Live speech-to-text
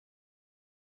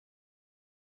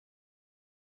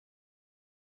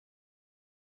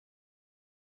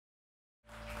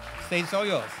stage is all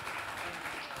yours.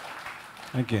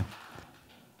 Thank you.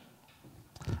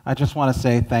 I just want to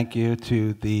say thank you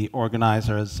to the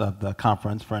organizers of the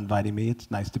conference for inviting me. It's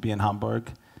nice to be in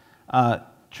Hamburg.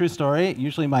 True story,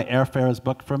 usually my airfare is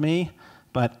booked for me,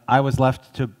 but I was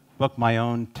left to book my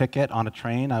own ticket on a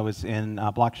train. I was in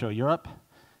Block Show Europe,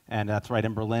 and that's right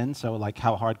in Berlin, so like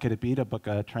how hard could it be to book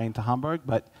a train to Hamburg?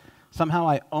 But somehow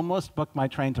I almost booked my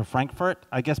train to Frankfurt.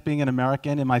 I guess being an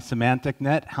American in my semantic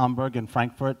net, Hamburg and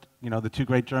Frankfurt, you know, the two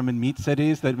great German meat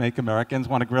cities that make Americans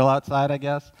want to grill outside, I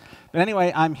guess. But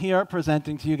anyway, I'm here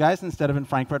presenting to you guys, instead of in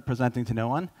Frankfurt presenting to no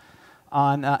one,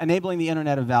 on enabling the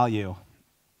Internet of Value.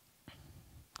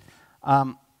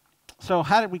 So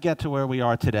how did we get to where we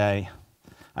are today?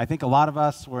 I think a lot of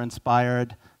us were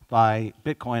inspired by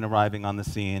Bitcoin arriving on the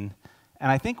scene.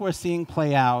 And I think we're seeing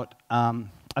play out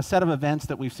a set of events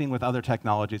that we've seen with other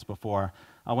technologies before.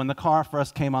 When the car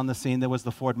first came on the scene, there was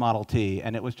the Ford Model T,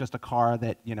 and it was just a car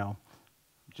that, you know,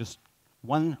 just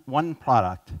one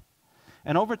product.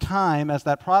 And over time, as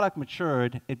that product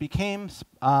matured, it became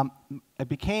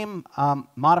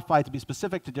modified to be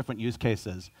specific to different use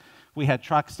cases. We had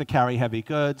trucks to carry heavy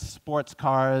goods, sports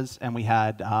cars, and we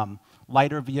had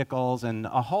lighter vehicles, and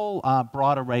a whole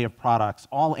broad array of products,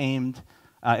 all aimed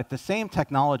at the same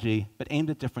technology, but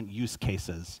aimed at different use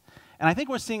cases. And I think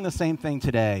we're seeing the same thing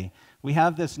today. We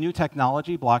have this new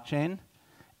technology, blockchain,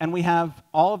 and we have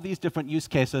all of these different use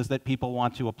cases that people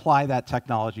want to apply that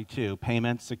technology to: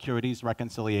 payments, securities,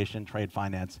 reconciliation, trade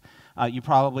finance. You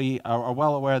probably are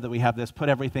well aware that we have this put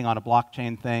everything on a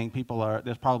blockchain thing.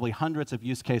 There's probably hundreds of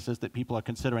use cases that people are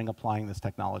considering applying this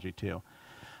technology to.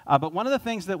 But one of the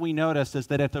things that we noticed is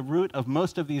that at the root of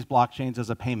most of these blockchains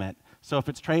is a payment. So if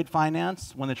it's trade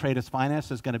finance, when the trade is financed,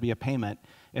 there's going to be a payment.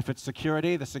 If it's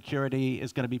security, the security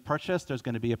is going to be purchased, there's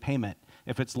going to be a payment.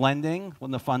 If it's lending,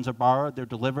 when the funds are borrowed, they're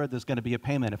delivered, there's going to be a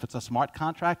payment. If it's a smart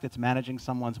contract, it's managing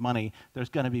someone's money, there's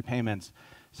going to be payments.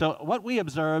 So what we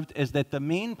observed is that the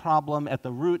main problem at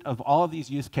the root of all of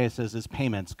these use cases is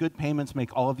payments. Good payments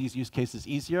make all of these use cases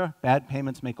easier. Bad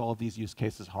payments make all of these use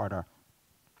cases harder.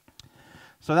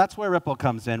 So that's where Ripple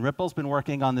comes in. Ripple's been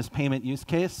working on this payment use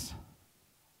case.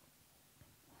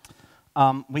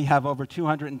 We have over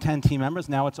 210 team members.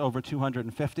 Now it's over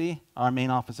 250. Our main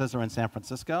offices are in San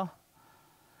Francisco.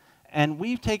 And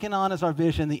we've taken on as our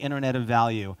vision the Internet of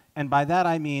Value. And by that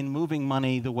I mean moving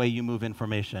money the way you move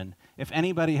information. If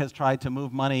anybody has tried to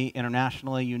move money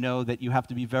internationally, you know that you have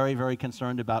to be very, very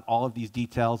concerned about all of these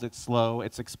details. It's slow,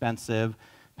 it's expensive.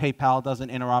 PayPal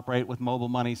doesn't interoperate with mobile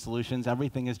money solutions.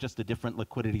 Everything is just a different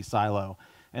liquidity silo.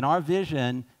 And our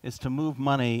vision is to move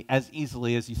money as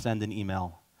easily as you send an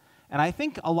email. And I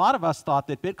think a lot of us thought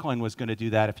that Bitcoin was going to do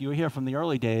that. If you were here from the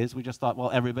early days, we just thought, well,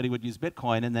 everybody would use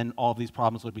Bitcoin, and then all of these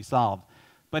problems would be solved.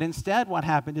 But instead, what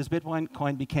happened is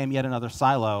Bitcoin became yet another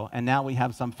silo, and now we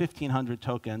have some 1,500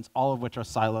 tokens, all of which are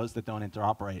silos that don't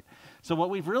interoperate. So what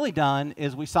we've really done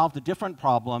is we solved a different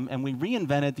problem, and we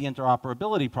reinvented the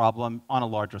interoperability problem on a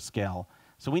larger scale.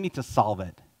 So we need to solve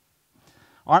it.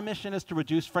 Our mission is to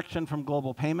reduce friction from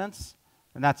global payments,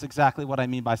 and that's exactly what I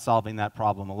mean by solving that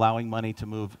problem, allowing money to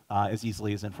move as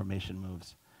easily as information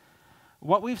moves.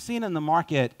 What we've seen in the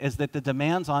market is that the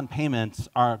demands on payments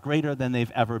are greater than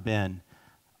they've ever been.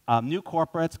 New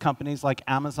corporates, companies like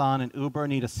Amazon and Uber,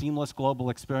 need a seamless global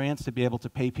experience to be able to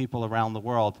pay people around the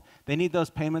world. They need those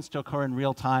payments to occur in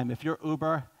real time. If you're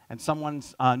Uber and someone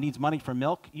needs money for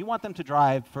milk, you want them to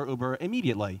drive for Uber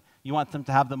immediately. You want them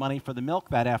to have the money for the milk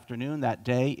that afternoon, that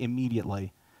day,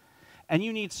 immediately. And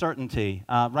you need certainty.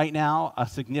 Right now, a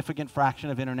significant fraction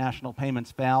of international payments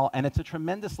fail, and it's a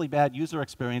tremendously bad user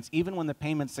experience, even when the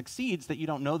payment succeeds, that you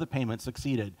don't know the payment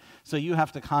succeeded. So you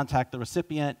have to contact the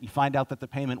recipient. You find out that the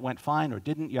payment went fine or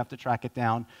didn't. You have to track it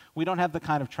down. We don't have the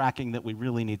kind of tracking that we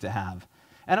really need to have.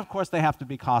 And of course, they have to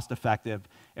be cost effective.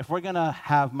 If we're going to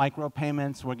have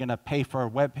micropayments, we're going to pay for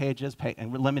web pages,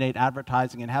 and eliminate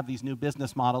advertising, and have these new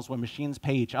business models where machines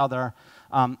pay each other,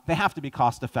 they have to be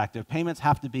cost effective. Payments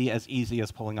have to be as easy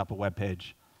as pulling up a web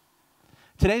page.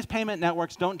 Today's payment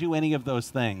networks don't do any of those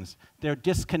things. They're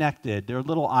disconnected. They're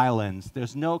little islands.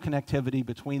 There's no connectivity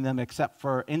between them except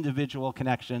for individual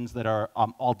connections that are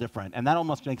all different. And that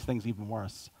almost makes things even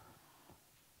worse.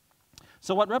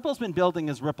 So what Ripple's been building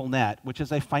is RippleNet, which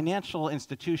is a financial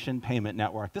institution payment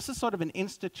network. This is sort of an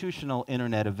institutional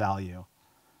Internet of Value.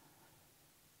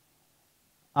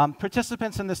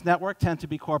 Participants in this network tend to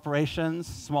be corporations,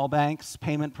 small banks,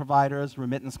 payment providers,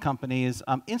 remittance companies,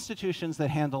 institutions that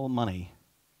handle money.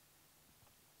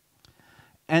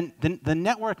 And the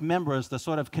network members, the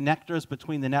sort of connectors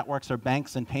between the networks, are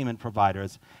banks and payment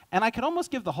providers. And I could almost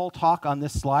give the whole talk on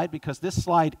this slide, because this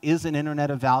slide is an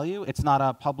Internet of Value. It's not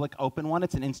a public open one.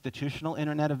 It's an institutional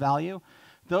Internet of Value.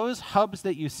 Those hubs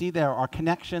that you see there are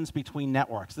connections between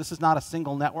networks. This is not a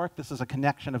single network. This is a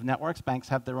connection of networks. Banks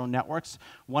have their own networks.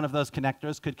 One of those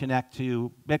connectors could connect to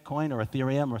Bitcoin or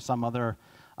Ethereum or some other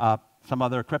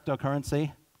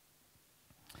cryptocurrency.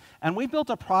 And we built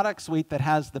a product suite that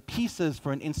has the pieces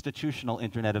for an institutional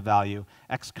Internet of Value: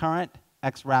 xCurrent,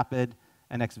 xRapid,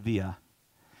 and xVia.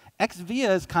 xVia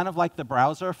is kind of like the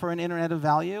browser for an Internet of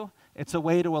Value. It's a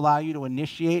way to allow you to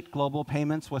initiate global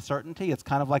payments with certainty. It's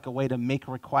kind of like a way to make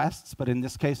requests, but in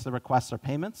this case, the requests are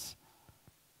payments.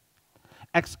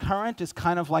 xCurrent is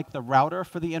kind of like the router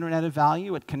for the Internet of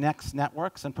Value. It connects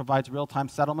networks and provides real-time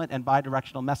settlement and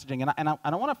bidirectional messaging. And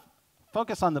I want to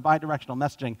focus on the bidirectional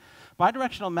messaging.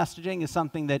 Bidirectional messaging is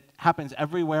something that happens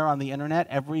everywhere on the internet.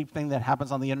 Everything that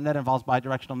happens on the internet involves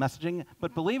bidirectional messaging.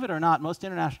 But believe it or not, most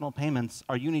international payments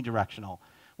are unidirectional.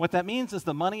 What that means is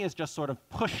the money is just sort of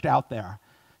pushed out there.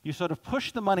 You sort of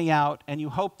push the money out, and you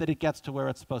hope that it gets to where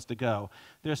it's supposed to go.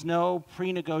 There's no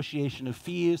pre-negotiation of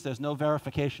fees. There's no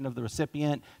verification of the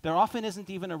recipient. There often isn't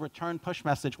even a return push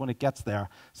message when it gets there.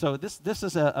 So this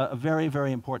is a very,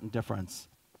 very important difference.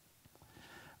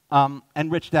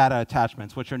 And rich data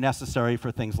attachments, which are necessary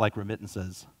for things like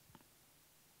remittances.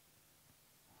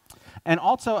 And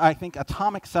also, I think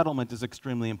atomic settlement is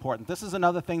extremely important. This is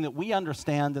another thing that we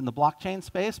understand in the blockchain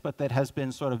space, but that has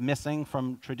been sort of missing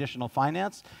from traditional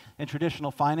finance. In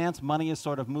traditional finance, money is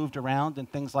sort of moved around,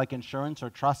 and things like insurance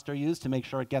or trust are used to make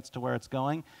sure it gets to where it's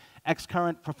going.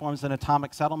 xCurrent performs an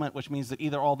atomic settlement, which means that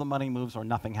either all the money moves or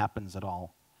nothing happens at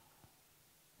all.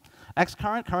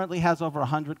 xCurrent currently has over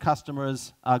 100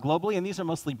 customers globally, and these are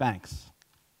mostly banks.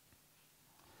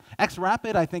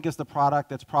 xRapid, I think, is the product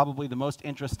that's probably the most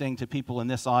interesting to people in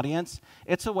this audience.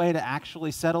 It's a way to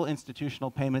actually settle institutional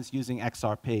payments using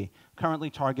XRP, currently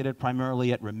targeted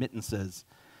primarily at remittances.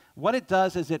 What it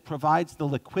does is it provides the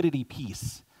liquidity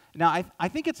piece. Now, I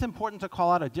think it's important to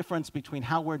call out a difference between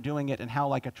how we're doing it and how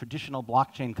like a traditional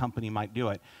blockchain company might do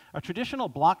it. A traditional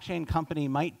blockchain company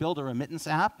might build a remittance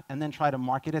app and then try to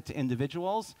market it to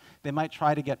individuals. They might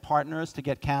try to get partners to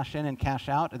get cash in and cash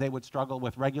out. They would struggle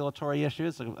with regulatory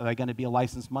issues. Are they going to be a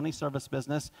licensed money service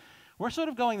business? We're sort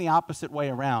of going the opposite way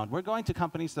around. We're going to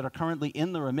companies that are currently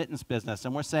in the remittance business,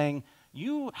 and we're saying,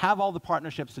 you have all the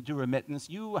partnerships to do remittance.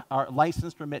 You are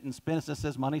licensed remittance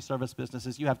businesses, money service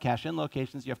businesses. You have cash-in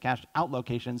locations. You have cash-out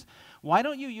locations. Why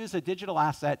don't you use a digital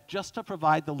asset just to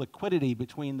provide the liquidity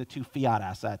between the two fiat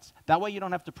assets? That way you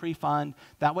don't have to pre-fund.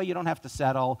 That way you don't have to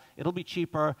settle. It'll be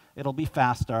cheaper. It'll be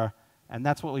faster. And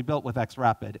that's what we built with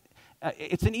xRapid.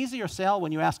 It's an easier sale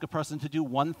when you ask a person to do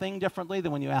one thing differently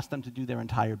than when you ask them to do their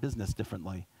entire business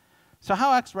differently. So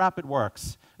how xRapid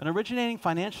works: an originating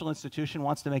financial institution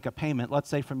wants to make a payment, let's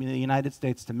say from the United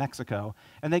States to Mexico,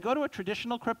 and they go to a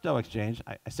traditional crypto exchange.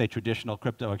 I say traditional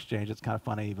crypto exchange, it's kind of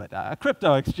funny, but a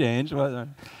crypto exchange.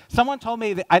 Someone told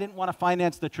me that I didn't want to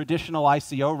finance the traditional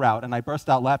ICO route, and I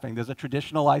burst out laughing. There's a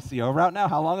traditional ICO route now?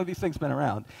 How long have these things been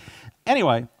around?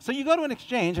 Anyway, so you go to an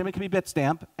exchange, and it can be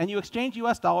Bitstamp, and you exchange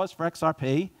US dollars for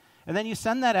XRP, and then you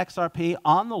send that XRP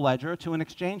on the ledger to an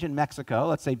exchange in Mexico,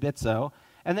 let's say Bitso,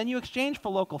 and then you exchange for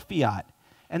local fiat.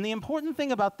 And the important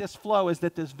thing about this flow is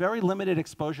that there's very limited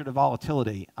exposure to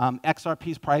volatility.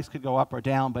 XRP's price could go up or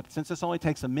down, but since this only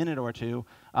takes a minute or two,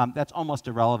 that's almost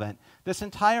irrelevant. This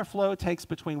entire flow takes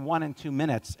between 1 and 2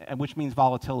 minutes, which means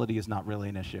volatility is not really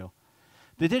an issue.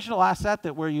 The digital asset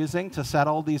that we're using to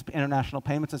settle these international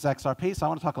payments is XRP, so I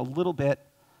want to talk a little bit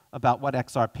about what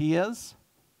XRP is.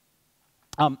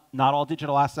 Not all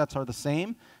digital assets are the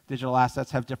same. Digital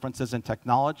assets have differences in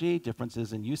technology,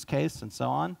 differences in use case, and so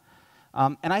on.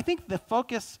 And I think the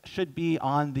focus should be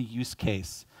on the use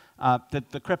case.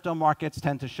 The crypto markets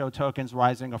tend to show tokens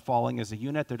rising or falling as a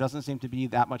unit. There doesn't seem to be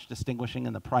that much distinguishing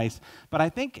in the price. But I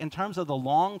think in terms of the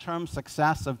long-term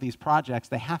success of these projects,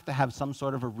 they have to have some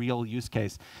sort of a real use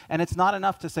case. And it's not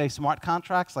enough to say smart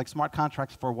contracts, like smart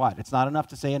contracts for what? It's not enough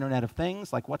to say Internet of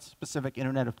Things, like what specific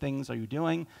Internet of Things are you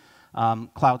doing?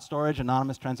 Cloud storage,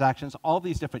 anonymous transactions, all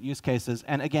these different use cases.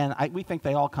 And again, we think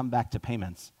they all come back to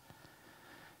payments.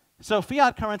 So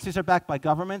fiat currencies are backed by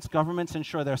governments. Governments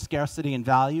ensure their scarcity and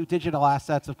value. Digital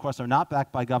assets, of course, are not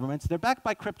backed by governments. They're backed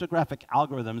by cryptographic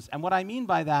algorithms. And what I mean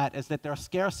by that is that their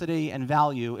scarcity and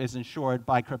value is ensured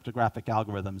by cryptographic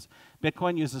algorithms.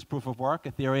 Bitcoin uses proof of work.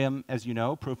 Ethereum, as you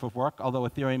know, proof of work, although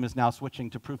Ethereum is now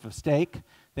switching to proof of stake.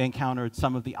 They encountered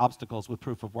some of the obstacles with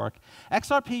proof of work.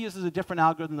 XRP uses a different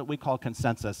algorithm that we call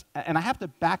consensus. And I have to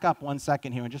back up 1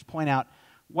 second here and just point out,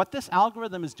 What this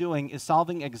algorithm is doing is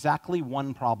solving exactly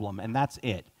one problem, and that's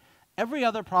it. Every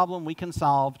other problem we can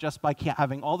solve just by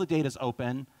having all the data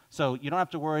open, so you don't have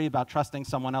to worry about trusting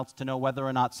someone else to know whether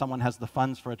or not someone has the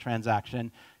funds for a transaction.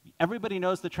 Everybody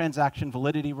knows the transaction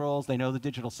validity rules. They know the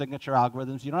digital signature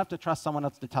algorithms. You don't have to trust someone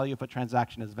else to tell you if a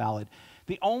transaction is valid.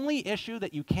 The only issue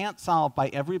that you can't solve by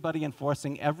everybody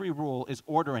enforcing every rule is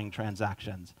ordering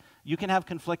transactions. You can have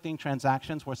conflicting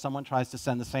transactions where someone tries to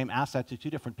send the same asset to two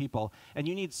different people, and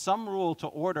you need some rule to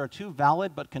order two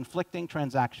valid but conflicting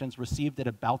transactions received at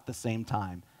about the same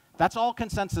time. That's all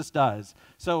consensus does.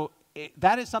 So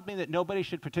that is something that nobody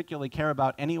should particularly care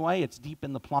about anyway. It's deep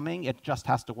in the plumbing. It just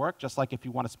has to work. Just like if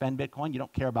you want to spend Bitcoin, you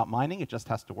don't care about mining. It just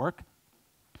has to work.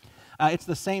 It's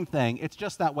the same thing. It's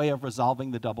just that way of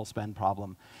resolving the double spend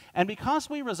problem. And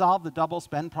because we resolve the double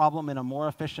spend problem in a more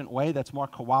efficient way that's more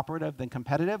cooperative than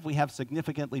competitive, we have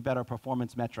significantly better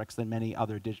performance metrics than many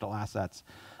other digital assets.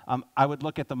 I would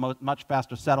look at the much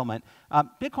faster settlement.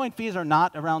 Bitcoin fees are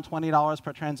not around $20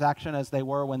 per transaction as they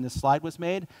were when this slide was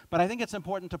made, but I think it's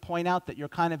important to point out that you're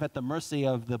kind of at the mercy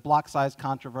of the block size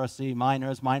controversy.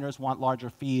 Miners want larger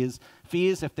fees.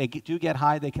 Fees, if they do get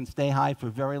high, they can stay high for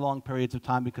very long periods of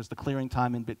time because the clearing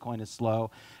time in Bitcoin is slow.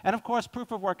 And of course,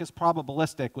 proof of work is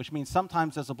probabilistic, which means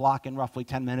sometimes there's a block in roughly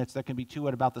 10 minutes. There can be two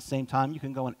at about the same time. You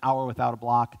can go an hour without a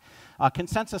block.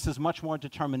 Consensus is much more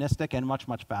deterministic and much,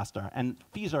 much faster. And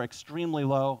fees are extremely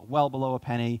low, well below a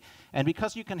penny. And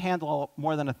because you can handle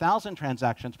more than 1,000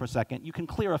 transactions per second, you can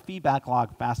clear a fee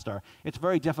backlog faster. It's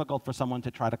very difficult for someone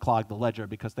to try to clog the ledger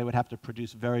because they would have to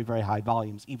produce very, very high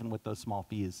volumes, even with those small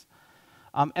fees.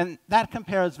 And that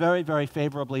compares very, very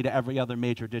favorably to every other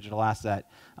major digital asset.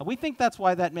 We think that's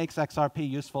why that makes XRP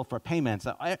useful for payments.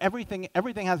 Everything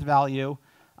has value.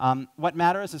 What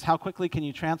matters is how quickly can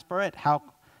you transfer it, how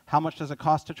much does it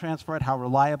cost to transfer it, how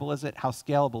reliable is it, how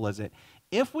scalable is it.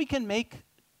 If we can make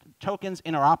tokens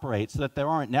interoperate so that there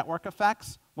aren't network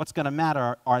effects, what's going to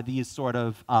matter are these sort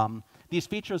of these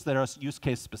features that are use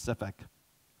case specific.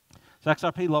 So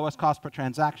XRP, lowest cost per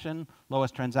transaction,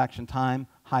 lowest transaction time,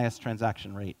 highest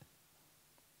transaction rate.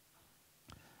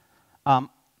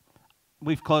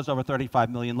 We've closed over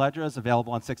 35 million ledgers,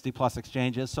 available on 60+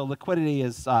 exchanges. So liquidity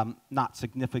is not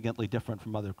significantly different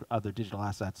from other digital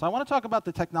assets. So I want to talk about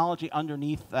the technology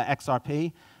underneath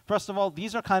XRP. First of all,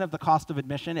 these are kind of the cost of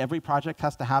admission. Every project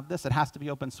has to have this. It has to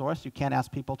be open source. You can't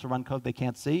ask people to run code they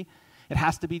can't see. It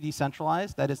has to be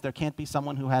decentralized. That is, there can't be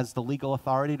someone who has the legal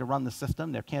authority to run the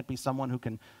system. There can't be someone who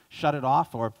can shut it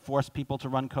off or force people to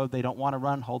run code they don't want to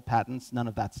run, hold patents, none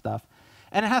of that stuff.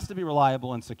 And it has to be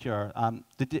reliable and secure.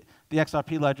 The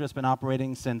XRP ledger has been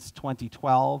operating since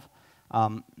 2012,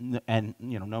 and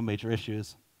no major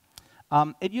issues.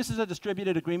 It uses a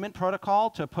distributed agreement protocol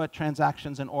to put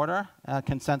transactions in order,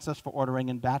 consensus for ordering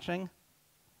and batching.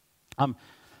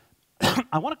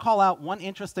 I want to call out one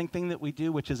interesting thing that we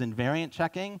do, which is invariant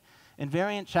checking.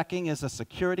 Invariant checking is a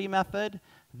security method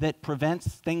that prevents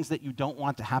things that you don't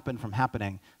want to happen from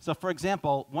happening. So for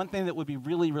example, one thing that would be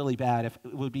really, really bad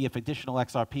would be if additional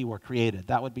XRP were created.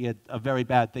 That would be a very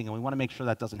bad thing, and we want to make sure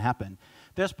that doesn't happen.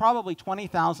 There's probably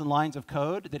 20,000 lines of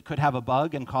code that could have a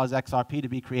bug and cause XRP to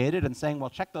be created, and saying,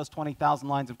 well, check those 20,000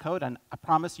 lines of code, and I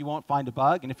promise you won't find a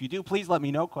bug, and if you do, please let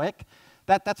me know quick.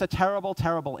 That's a terrible,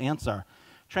 terrible answer.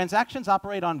 Transactions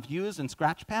operate on views and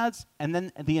scratch pads, and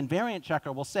then the invariant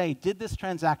checker will say, did this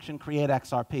transaction create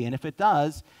XRP? And if it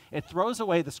does, it throws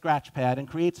away the scratch pad and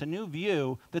creates a new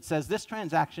view that says, this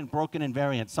transaction broke an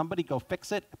invariant. Somebody go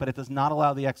fix it, but it does not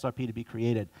allow the XRP to be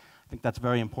created. I think that's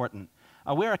very important.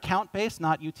 We're account-based,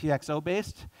 not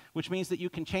UTXO-based, which means that you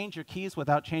can change your keys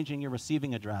without changing your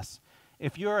receiving address.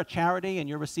 If you're a charity and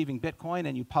you're receiving Bitcoin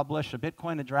and you publish a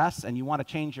Bitcoin address and you want to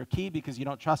change your key because you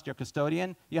don't trust your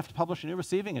custodian, you have to publish a new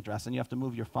receiving address and you have to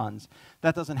move your funds.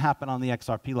 That doesn't happen on the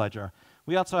XRP ledger.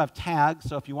 We also have tags,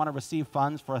 so if you want to receive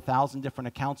funds for 1,000 different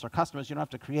accounts or customers, you don't have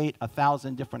to create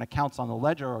 1,000 different accounts on the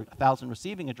ledger or 1,000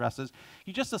 receiving addresses.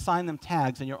 You just assign them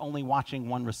tags and you're only watching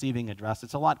one receiving address.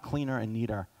 It's a lot cleaner and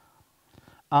neater.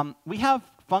 We have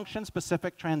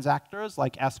function-specific transactors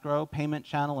like escrow, payment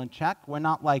channel, and check. We're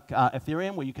not like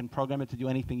Ethereum, where you can program it to do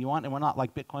anything you want, and we're not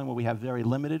like Bitcoin, where we have very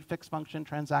limited fixed-function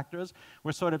transactors.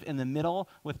 We're sort of in the middle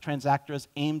with transactors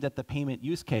aimed at the payment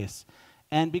use case.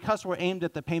 And because we're aimed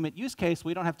at the payment use case,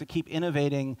 we don't have to keep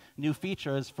innovating new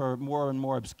features for more and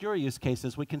more obscure use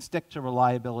cases. We can stick to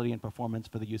reliability and performance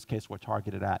for the use case we're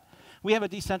targeted at. We have a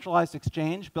decentralized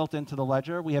exchange built into the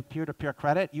ledger. We have peer-to-peer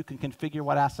credit. You can configure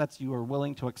what assets you are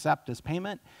willing to accept as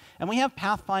payment. And we have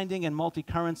pathfinding and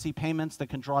multi-currency payments that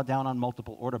can draw down on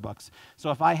multiple order books.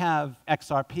 So if I have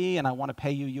XRP and I want to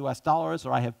pay you US dollars,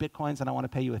 or I have Bitcoins and I want to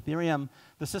pay you Ethereum,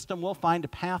 the system will find a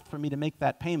path for me to make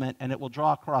that payment, and it will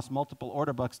draw across multiple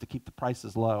order books to keep the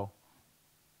prices low.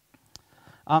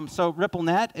 So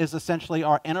RippleNet is essentially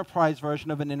our enterprise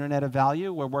version of an Internet of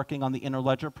Value. We're working on the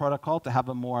Interledger protocol to have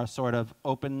a more sort of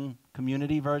open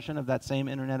community version of that same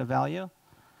Internet of Value.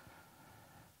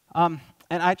 And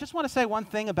I just want to say one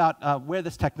thing about where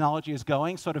this technology is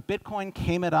going. Sort of Bitcoin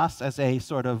came at us as a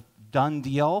sort of done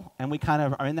deal, and we kind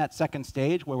of are in that second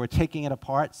stage where we're taking it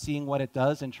apart, seeing what it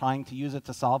does, and trying to use it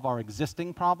to solve our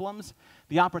existing problems.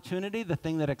 The opportunity, the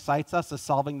thing that excites us, is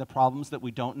solving the problems that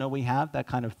we don't know we have, that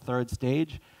kind of third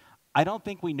stage. I don't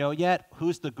think we know yet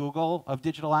who's the Google of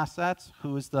digital assets,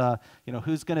 who's the,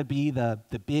 who's going to be the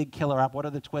big killer app, what are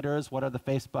the Twitters, what are the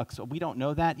Facebooks. So we don't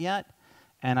know that yet.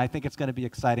 And I think it's going to be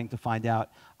exciting to find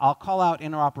out. I'll call out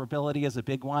interoperability as a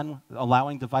big one.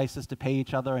 Allowing devices to pay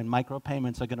each other and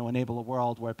micropayments are going to enable a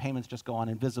world where payments just go on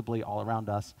invisibly all around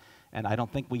us. And I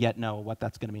don't think we yet know what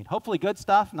that's going to mean. Hopefully good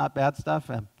stuff, not bad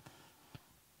stuff.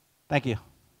 Thank you.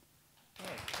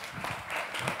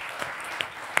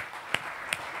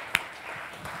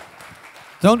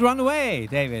 Don't run away,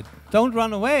 David. Don't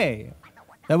run away.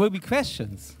 There will be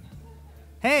questions.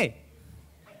 Hey.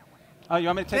 Oh, you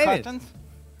want me to take questions?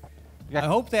 I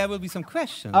hope there will be some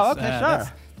questions. Oh, okay, sure.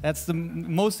 That's the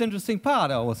most interesting part,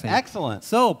 I always think. Excellent.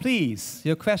 So, please,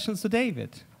 your questions to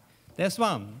David. There's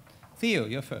one. Theo,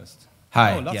 you're first.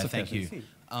 Hi. Oh, lots of thank you.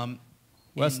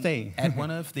 Well, stay. At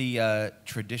one of the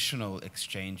traditional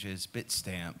exchanges,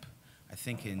 Bitstamp, I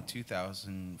think in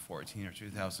 2014 or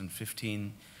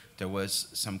 2015, there was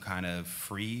some kind of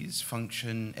freeze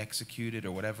function executed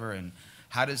or whatever. And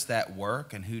how does that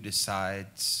work, and who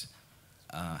decides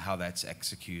how that's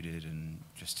executed, and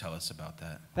just tell us about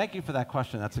that. Thank you for that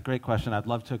question. That's a great question. I'd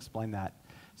love to explain that.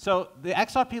 So the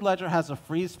XRP ledger has a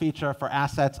freeze feature for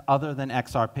assets other than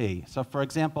XRP. So for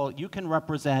example, you can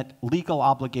represent legal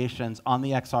obligations on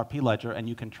the XRP ledger, and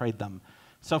you can trade them.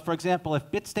 So for example, if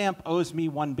Bitstamp owes me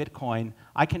 1 Bitcoin,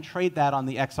 I can trade that on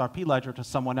the XRP ledger to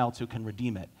someone else who can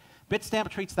redeem it. Bitstamp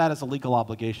treats that as a legal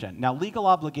obligation. Now, legal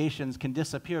obligations can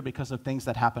disappear because of things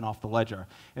that happen off the ledger.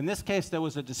 In this case, there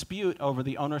was a dispute over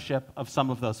the ownership of some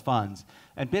of those funds.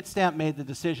 And Bitstamp made the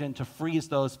decision to freeze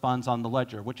those funds on the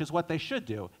ledger, which is what they should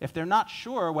do. If they're not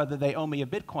sure whether they owe me a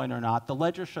Bitcoin or not, the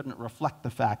ledger shouldn't reflect the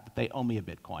fact that they owe me a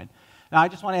Bitcoin. Now, I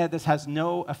just want to add this has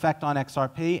no effect on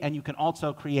XRP, and you can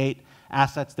also create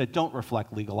assets that don't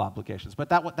reflect legal obligations. But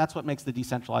that's what makes the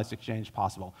decentralized exchange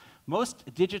possible.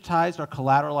 Most digitized or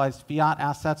collateralized fiat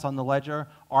assets on the ledger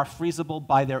are freezable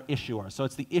by their issuer. So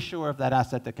it's the issuer of that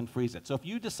asset that can freeze it. So if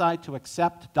you decide to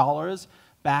accept dollars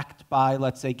backed by,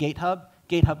 let's say, GateHub,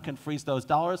 GateHub can freeze those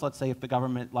dollars, let's say if the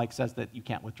government says that you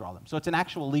can't withdraw them. So it's an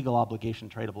actual legal obligation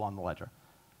tradable on the ledger.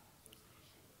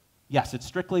 Yes, it's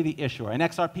strictly the issuer. And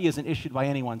XRP isn't issued by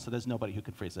anyone, so there's nobody who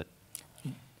can freeze it.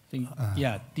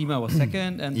 Yeah, Dima was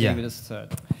second, and David is third.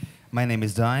 My name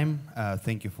is Dime.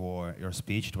 Thank you for your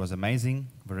speech. It was amazing,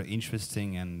 very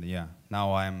interesting, and yeah,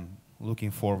 now I'm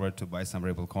looking forward to buy some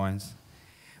Ripple coins.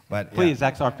 But please,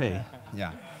 XRP.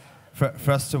 Yeah.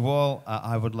 First of all,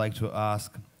 I would like to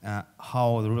ask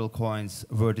how the Ripple coins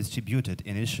were distributed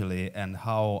initially, and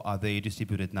how are they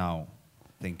distributed now?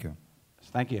 Thank you.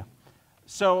 Thank you.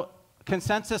 So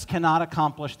consensus cannot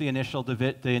accomplish the initial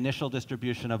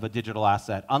distribution of a digital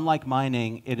asset. Unlike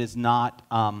mining, it is not.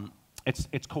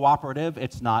 It's cooperative.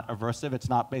 It's not aversive. It's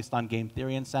not based on game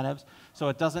theory incentives. So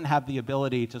it doesn't have the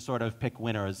ability to sort of pick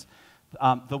winners.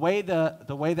 The way the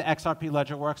XRP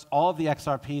ledger works, all of the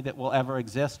XRP that will ever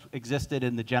existed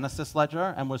in the Genesis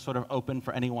ledger and was sort of open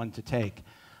for anyone to take.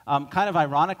 Kind of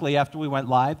ironically, after we went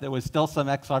live, there was still some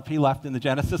XRP left in the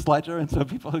Genesis ledger, and so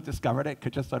people who discovered it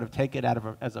could just sort of take it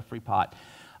as a free pot.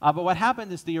 But what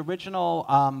happened is the original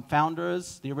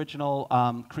founders, the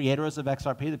original creators of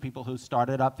XRP, the people who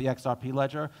started up the XRP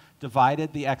ledger,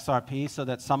 divided the XRP so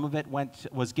that some of it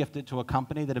was gifted to a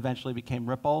company that eventually became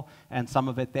Ripple, and some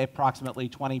of it, approximately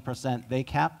 20%, they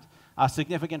kept. A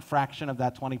significant fraction of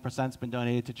that 20% has been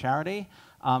donated to charity.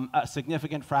 A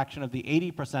significant fraction of the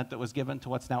 80% that was given to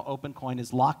what's now OpenCoin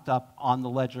is locked up on the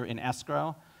ledger in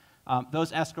escrow.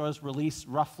 Those escrows release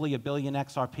roughly 1 billion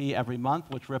XRP every month,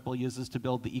 which Ripple uses to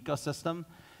build the ecosystem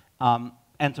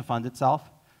and to fund itself.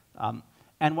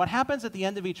 And what happens at the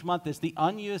end of each month is the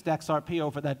unused XRP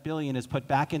over that billion is put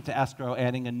back into escrow,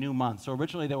 adding a new month. So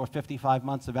originally there were 55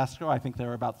 months of escrow. I think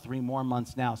there are about 3 more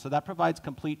months now. So that provides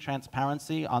complete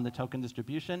transparency on the token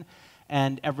distribution.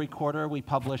 And every quarter we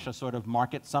publish a sort of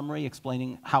market summary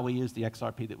explaining how we use the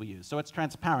XRP that we use. So it's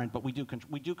transparent, but we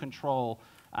do control,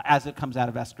 as it comes out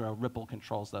of escrow, Ripple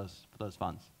controls those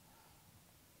funds.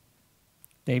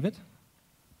 David?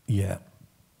 Yeah.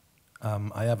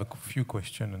 I have a few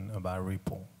questions about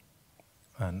Ripple.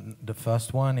 And the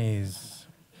first one is,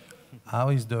 how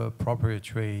is the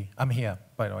proprietary... I'm here,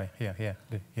 by the way,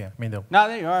 here, middle. No,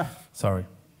 there you are. Sorry.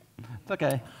 It's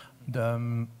okay.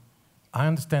 I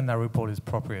understand that Ripple is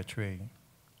proprietary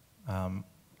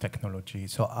technology.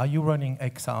 So are you running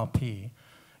XRP?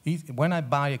 When I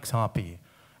buy XRP,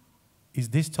 is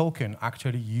this token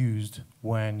actually used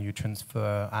when you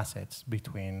transfer assets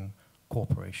between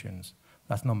corporations?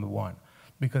 That's number one.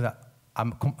 Because I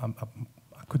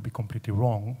could be completely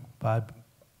wrong, but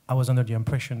I was under the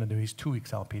impression that there is 2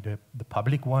 XRP, the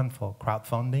public one for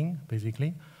crowdfunding,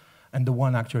 basically, and the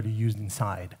one actually used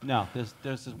inside. No,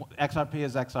 XRP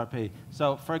is XRP.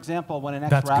 So, for example, when an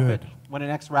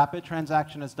XRapid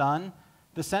transaction is done,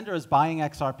 the sender is buying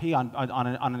XRP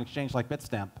on an exchange like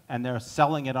Bitstamp, and they're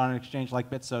selling it on an exchange like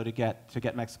Bitso to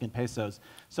get Mexican pesos.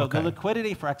 So the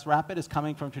liquidity for XRapid is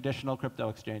coming from traditional crypto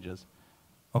exchanges.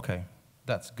 Okay,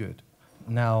 that's good.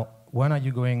 Now, when are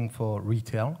you going for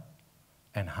retail,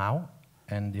 and how?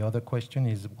 And the other question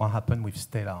is, what happened with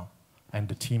Stellar and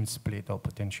the team split, or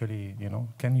potentially,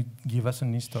 can you give us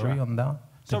an history on that?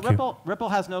 So Ripple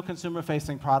has no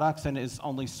consumer-facing products and is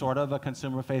only sort of a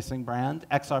consumer-facing brand.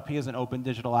 XRP is an open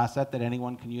digital asset that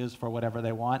anyone can use for whatever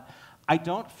they want. I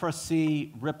don't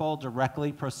foresee Ripple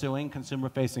directly pursuing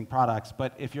consumer-facing products,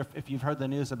 but if you've heard the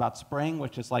news about Spring,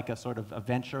 which is like a sort of a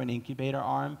venture and incubator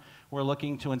arm, we're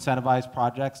looking to incentivize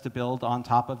projects to build on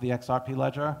top of the XRP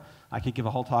ledger. I could give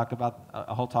a whole talk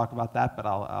about that, but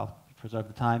I'll preserve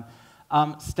the time.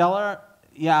 Stellar,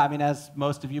 yeah, I mean, as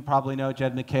most of you probably know,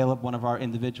 Jed McCaleb, one of our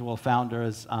individual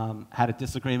founders, had a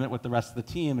disagreement with the rest of the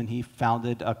team, and he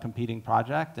founded a competing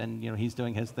project, and he's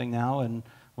doing his thing now, and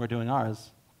we're doing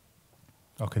ours.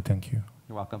 Okay, thank you.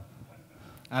 You're welcome.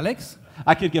 Alex?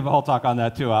 I could give a whole talk on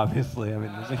that too, obviously. I mean,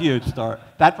 it's a huge story.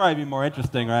 That'd probably be more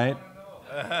interesting, right?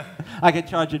 I could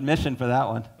charge admission for that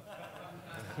one.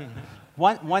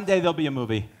 One day there'll be a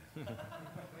movie.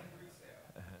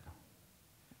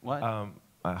 What?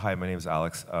 Hi, my name is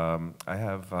Alex. I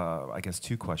have, I guess,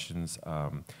 2 questions.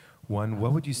 One,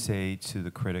 what would you say to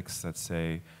the critics that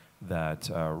say that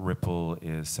Ripple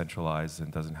is centralized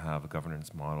and doesn't have a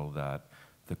governance model that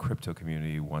the crypto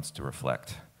community wants to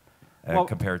reflect,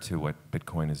 compared to what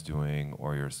Bitcoin is doing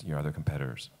or your other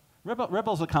competitors?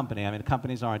 Ripple's a company. I mean,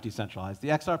 companies aren't decentralized. The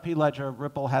XRP ledger,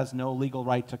 Ripple has no legal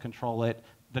right to control it.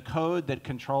 The code that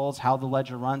controls how the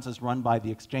ledger runs is run by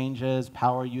the exchanges,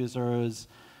 power users,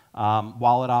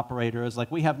 wallet operators.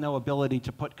 Like, we have no ability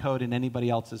to put code in anybody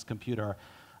else's computer.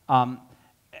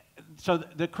 So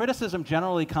the criticism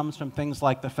generally comes from things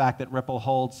like the fact that Ripple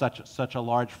holds such a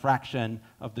large fraction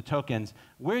of the tokens.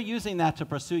 We're using that to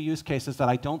pursue use cases that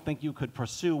I don't think you could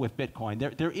pursue with Bitcoin.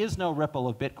 There is no Ripple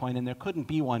of Bitcoin, and there couldn't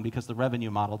be one because the revenue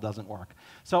model doesn't work.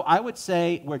 So I would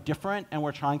say we're different, and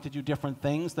we're trying to do different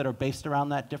things that are based around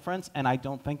that difference. And I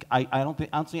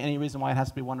don't see any reason why it has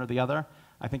to be one or the other.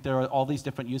 I think there are all these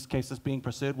different use cases being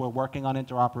pursued. We're working on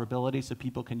interoperability so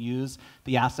people can use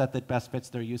the asset that best fits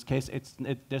their use case.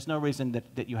 There's no reason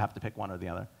that you have to pick one or the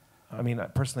other. I mean,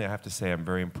 personally, I have to say I'm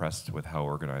very impressed with how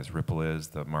organized Ripple is,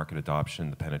 the market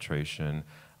adoption, the penetration,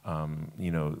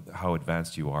 how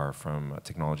advanced you are from a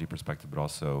technology perspective, but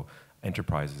also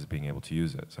enterprises being able to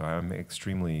use it. So I'm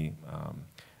extremely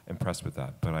impressed with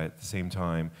that. But at the same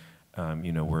time,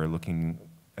 we're looking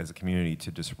as a community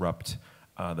to disrupt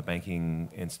the banking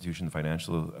institution, the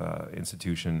financial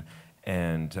institution,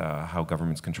 and how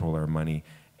governments control our money.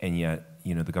 And yet,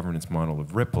 the governance model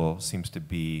of Ripple seems to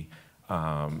be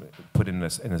put in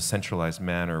a centralized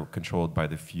manner, controlled by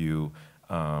the few,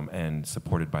 and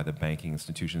supported by the banking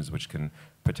institutions, which can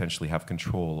potentially have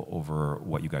control over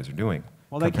what you guys are doing.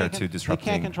 Well, compared to disrupting.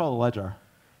 They can't control the ledger.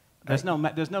 There's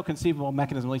no conceivable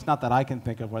mechanism, at least not that I can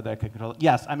think of, where they could control it.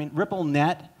 Yes, I mean,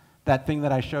 RippleNet, that thing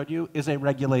that I showed you, is a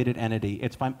regulated entity.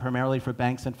 It's primarily for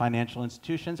banks and financial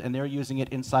institutions, and they're using it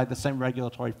inside the same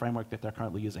regulatory framework that they're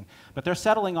currently using. But they're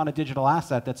settling on a digital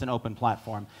asset that's an open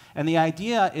platform. And the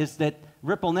idea is that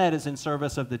RippleNet is in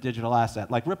service of the digital asset.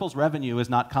 Like, Ripple's revenue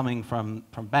is not coming from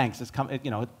banks. It's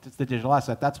the digital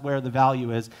asset. That's where the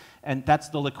value is. And that's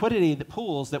the liquidity, the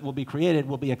pools that will be created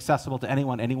will be accessible to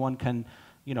anyone. Anyone can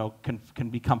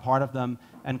become part of them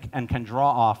and can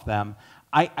draw off them.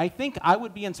 I think I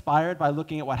would be inspired by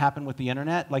looking at what happened with the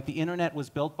internet. Like, the internet was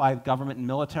built by government and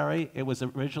military. It was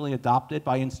originally adopted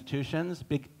by institutions.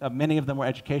 Many of them were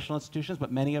educational institutions,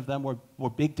 but many of them were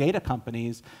big data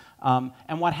companies.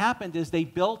 And what happened is they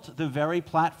built the very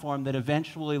platform that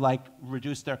eventually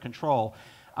reduced their control.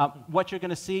 What you're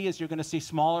going to see is you're going to see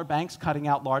smaller banks cutting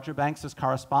out larger banks as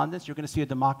correspondents. You're going to see a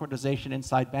democratization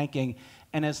inside banking.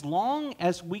 And as long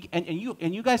as we, and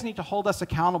you guys need to hold us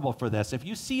accountable for this. If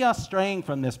you see us straying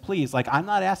from this, please, I'm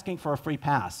not asking for a free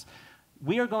pass.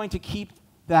 We are going to keep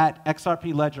that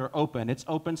XRP ledger open. It's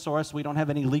open source. We don't have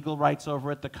any legal rights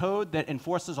over it. The code that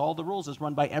enforces all the rules is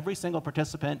run by every single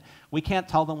participant. We can't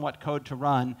tell them what code to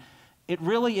run. It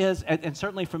really is, and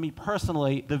certainly for me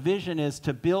personally, the vision is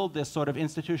to build this sort of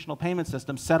institutional payment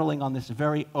system settling on this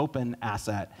very open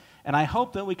asset. And I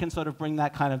hope that we can sort of bring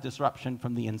that kind of disruption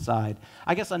from the inside.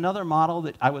 I guess another model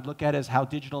that I would look at is how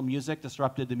digital music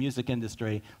disrupted the music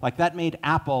industry. That made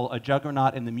Apple a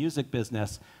juggernaut in the music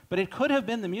business, but it could have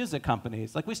been the music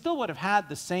companies. We still would have had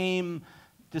the same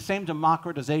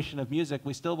democratization of music.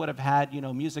 We still would have had,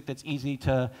 music that's easy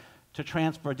to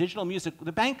transfer. Digital music,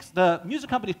 the music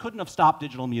companies couldn't have stopped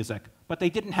digital music, but they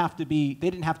didn't have to be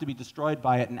destroyed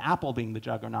by it, and Apple being the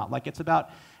juggernaut. It's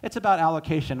about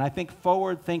allocation. I think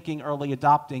forward-thinking, early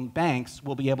adopting banks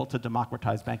will be able to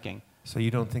democratize banking. So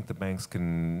you don't think the banks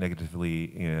can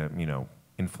negatively,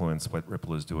 influence what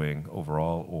Ripple is doing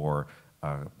overall, or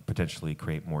potentially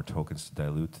create more tokens to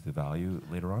dilute the value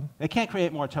later on? They can't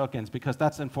create more tokens because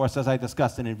that's enforced, as I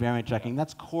discussed, in invariant checking.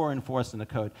 That's core enforced in the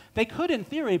code. They could, in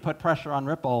theory, put pressure on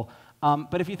Ripple,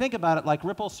 but if you think about it,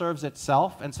 Ripple serves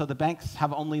itself, and so the banks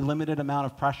have only limited amount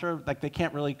of pressure. They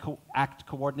can't really act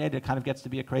coordinated. It kind of gets to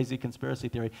be a crazy conspiracy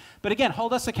theory. But again,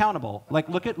 hold us accountable.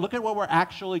 Look at what we're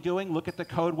actually doing. Look at the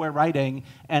code we're writing,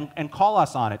 and call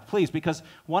us on it, please. Because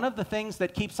one of the things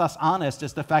that keeps us honest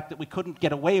is the fact that we couldn't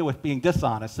get away with being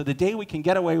dishonest. So the day we can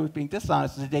get away with being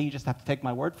dishonest is the day you just have to take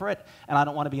my word for it, and I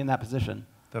don't want to be in that position.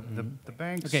 The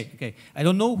banks. Okay. I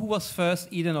don't know who was first,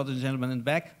 Eden or the gentleman in the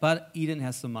back, but Eden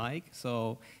has the mic,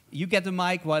 so you get the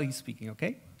mic while he's speaking,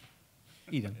 okay?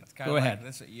 Eden, go ahead.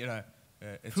 This,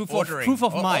 it's proof ordering. Proof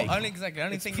of mic. Only thing you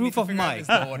need proof to of figure out mic. is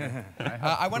the order.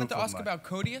 I wanted to ask about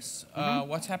Codius.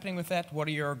 What's happening with that? What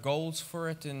are your goals for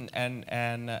it,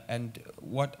 and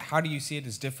how do you see it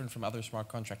as different from other smart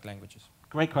contract languages?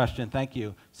 Great question, thank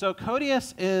you. So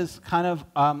Codius is kind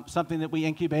of something that we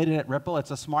incubated at Ripple. It's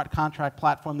a smart contract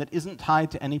platform that isn't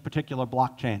tied to any particular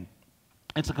blockchain.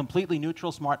 It's a completely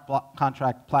neutral smart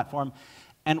contract platform.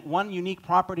 And one unique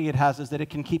property it has is that it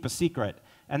can keep a secret.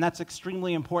 And that's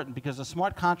extremely important because a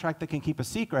smart contract that can keep a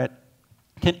secret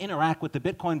can interact with the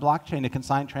Bitcoin blockchain. It can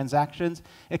sign transactions.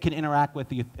 It can interact with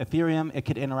the Ethereum. It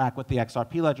can interact with the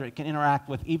XRP ledger. It can interact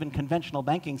with even conventional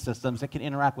banking systems. It can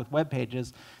interact with web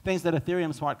pages, things that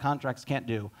Ethereum smart contracts can't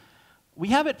do. We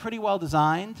have it pretty well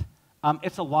designed.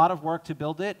 It's a lot of work to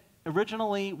build it.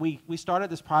 Originally, we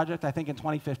started this project, I think, in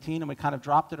 2015, and we kind of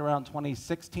dropped it around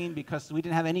 2016 because we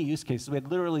didn't have any use cases. We had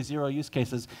literally 0 use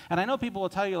cases. And I know people will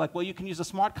tell you, well, you can use a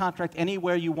smart contract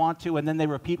anywhere you want to, and then they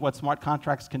repeat what smart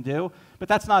contracts can do. But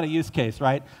that's not a use case,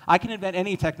 right? I can invent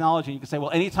any technology. You can say, well,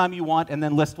 anytime you want, and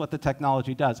then list what the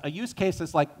technology does. A use case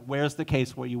is where's the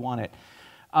case where you want it?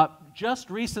 Just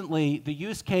recently, the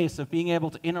use case of being able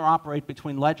to interoperate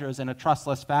between ledgers in a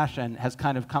trustless fashion has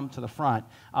kind of come to the front.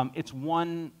 It's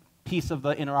one piece of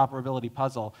the interoperability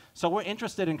puzzle. So we're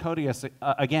interested in Codius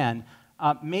again.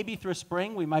 Maybe through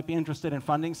spring, we might be interested in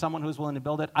funding someone who's willing to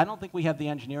build it. I don't think we have the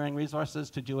engineering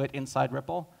resources to do it inside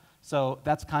Ripple. So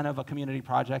that's kind of a community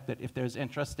project that if there's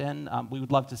interest in, we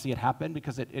would love to see it happen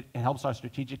because it helps our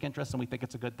strategic interests and we think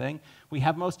it's a good thing. We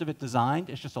have most of it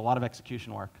designed. It's just a lot of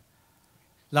execution work.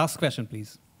 Last question,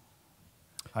 please.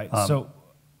 Hi.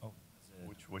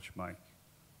 Which mic?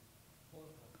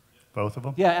 Both of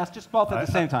them? Yeah, ask just both at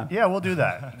the same time. Yeah, we'll do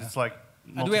that. It's like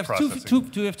do we have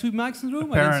multiprocessing. do we have two mics in the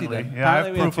room? Apparently, I didn't see that. yeah, I have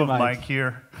Apparently we have proof of two mic mics.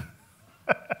 here.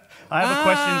 I have a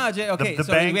question. Okay, The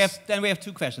sorry, banks, we have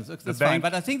two questions. That's fine. bank-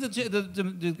 But I think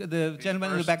the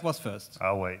gentleman in the back was first.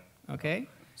 I'll wait. Okay.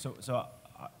 So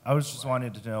I was just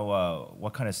wanting to know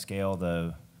what kind of scale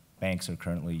the banks are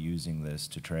currently using this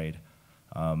to trade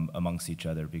amongst each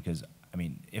other, because I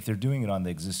mean, if they're doing it on the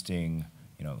existing,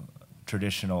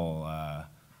 traditional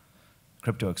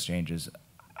crypto exchanges,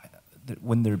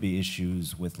 wouldn't there be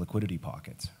issues with liquidity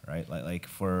pockets, right? Like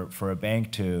for a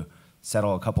bank to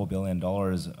settle a couple $2 billion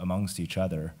amongst each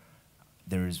other,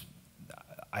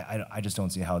 I just don't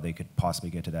see how they could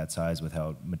possibly get to that size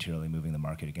without materially moving the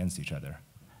market against each other.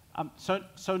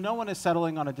 So no one is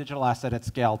settling on a digital asset at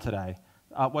scale today.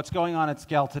 What's going on at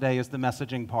scale today is the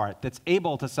messaging part that's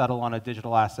able to settle on a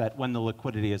digital asset when the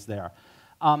liquidity is there.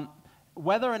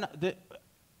 Whether or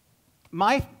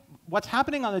not what's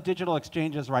happening on the digital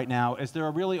exchanges right now is there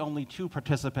are really only two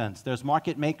participants. There's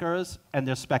market makers and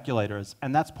there's speculators,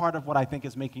 and that's part of what I think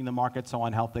is making the market so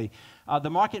unhealthy. The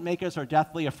market makers are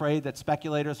deathly afraid that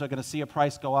speculators are going to see a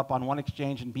price go up on one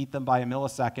exchange and beat them by a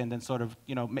millisecond and sort of,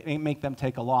 make them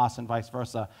take a loss and vice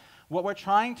versa. What we're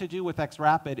trying to do with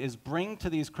XRapid is bring to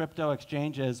these crypto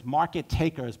exchanges market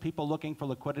takers, people looking for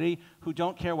liquidity who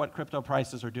don't care what crypto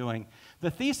prices are doing.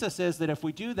 The thesis is that if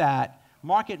we do that,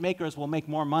 market makers will make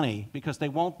more money because there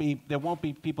won't be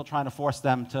people trying to force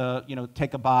them to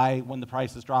take a buy when the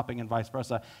price is dropping and vice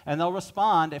versa. And they'll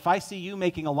respond, if I see you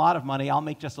making a lot of money, I'll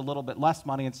make just a little bit less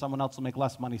money and someone else will make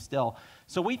less money still.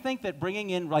 So we think that bringing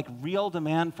in real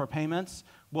demand for payments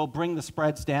will bring the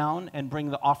spreads down and bring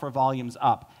the offer volumes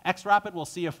up. XRapid will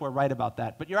see if we're right about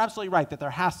that. But you're absolutely right that there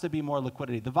has to be more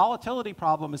liquidity. The volatility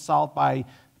problem is solved by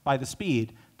the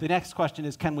speed. The next question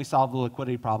is, can we solve the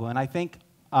liquidity problem? And I think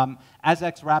as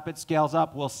XRapid scales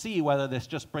up, we'll see whether this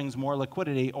just brings more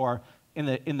liquidity, or in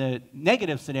the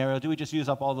negative scenario, do we just use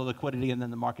up all the liquidity and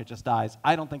then the market just dies?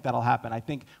 I don't think that'll happen. I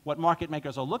think what market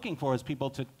makers are looking for is people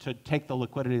to take the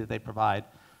liquidity that they provide.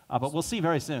 But we'll see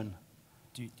very soon.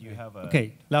 Do you have a...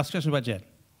 Okay, last question by Jed.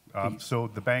 So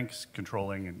the banks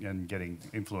controlling and getting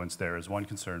influence there is one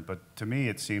concern, but to me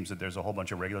it seems that there's a whole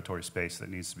bunch of regulatory space that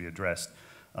needs to be addressed.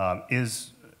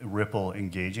 Is Ripple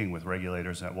engaging with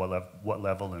regulators at what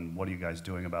level, and what are you guys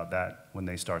doing about that when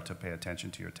they start to pay attention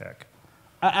to your tech?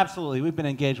 Absolutely. We've been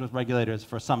engaged with regulators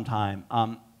for some time.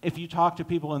 If you talk to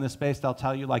people in this space, they'll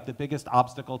tell you the biggest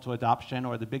obstacle to adoption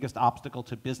or the biggest obstacle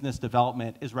to business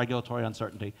development is regulatory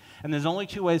uncertainty. And there's only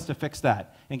two ways to fix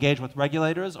that: engage with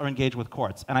regulators or engage with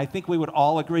courts. And I think we would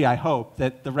all agree, I hope,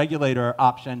 that the regulator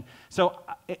option. So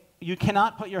you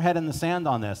cannot put your head in the sand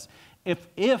on this.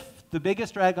 If the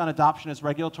biggest drag on adoption is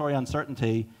regulatory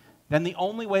uncertainty, then the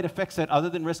only way to fix it, other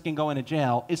than risking going to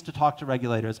jail, is to talk to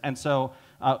regulators. And so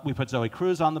we put Zoe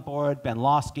Cruz on the board, Ben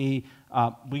Losky.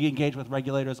 We engage with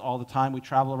regulators all the time. We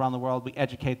travel around the world. We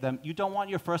educate them. You don't want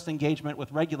your first engagement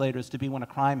with regulators to be when a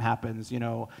crime happens,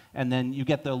 and then you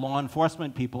get the law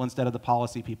enforcement people instead of the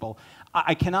policy people.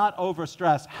 I cannot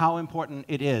overstress how important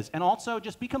it is. And also,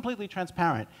 just be completely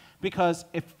transparent, because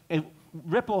if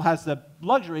Ripple has the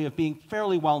luxury of being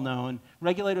fairly well known.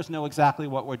 Regulators know exactly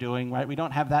what we're doing, right? We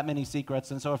don't have that many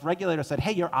secrets. And so if regulators said,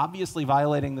 hey, you're obviously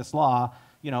violating this law,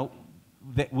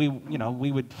 we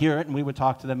would hear it and we would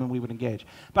talk to them and we would engage.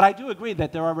 But I do agree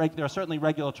that there are certainly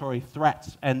regulatory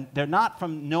threats, and they're not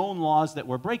from known laws that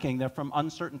we're breaking. They're from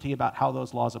uncertainty about how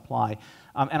those laws apply.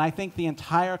 And I think the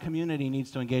entire community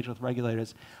needs to engage with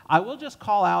regulators. I will just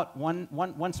call out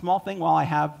one small thing while I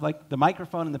have the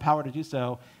microphone and the power to do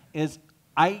so. Is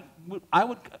I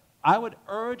would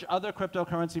urge other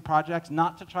cryptocurrency projects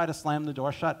not to try to slam the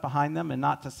door shut behind them, and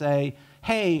not to say,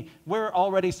 hey, we're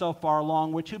already so far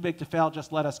along, we're too big to fail,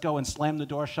 just let us go and slam the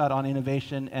door shut on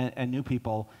innovation and new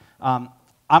people. I'm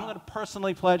going to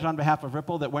personally pledge on behalf of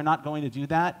Ripple that we're not going to do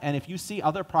that, and if you see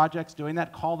other projects doing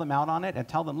that, call them out on it and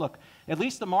tell them, look, at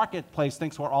least the marketplace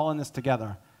thinks we're all in this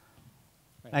together.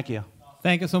 Thank you.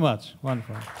 Thank you so much.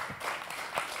 Wonderful.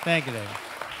 Thank you, David.